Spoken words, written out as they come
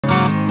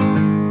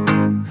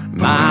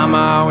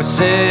Mama always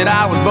said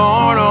I was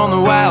born on the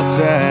wild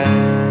side.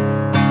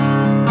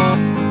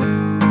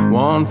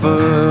 One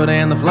foot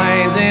in the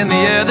flames and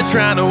the other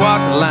trying to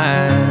walk the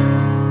line.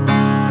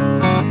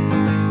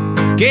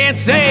 Can't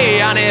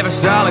say I never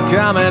saw it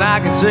coming, I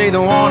can see the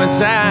warning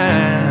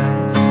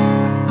signs.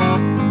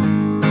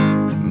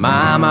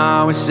 Mama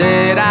always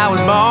said I was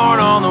born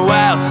on the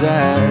wild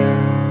side.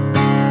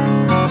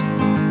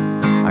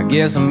 I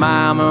guess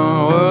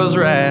Mama was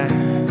right.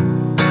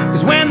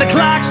 'Cause when the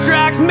clock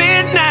strikes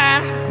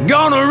midnight, I'm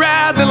gonna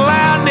ride the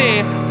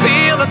lightning,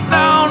 feel the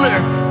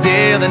thunder,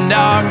 till the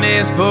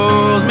darkness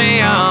pulls me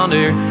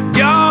under.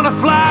 Gonna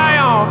fly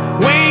on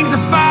wings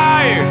of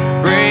fire,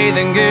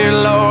 breathing good,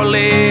 Lord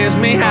lifts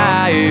me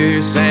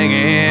higher,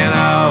 singing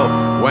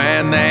oh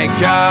when they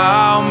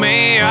call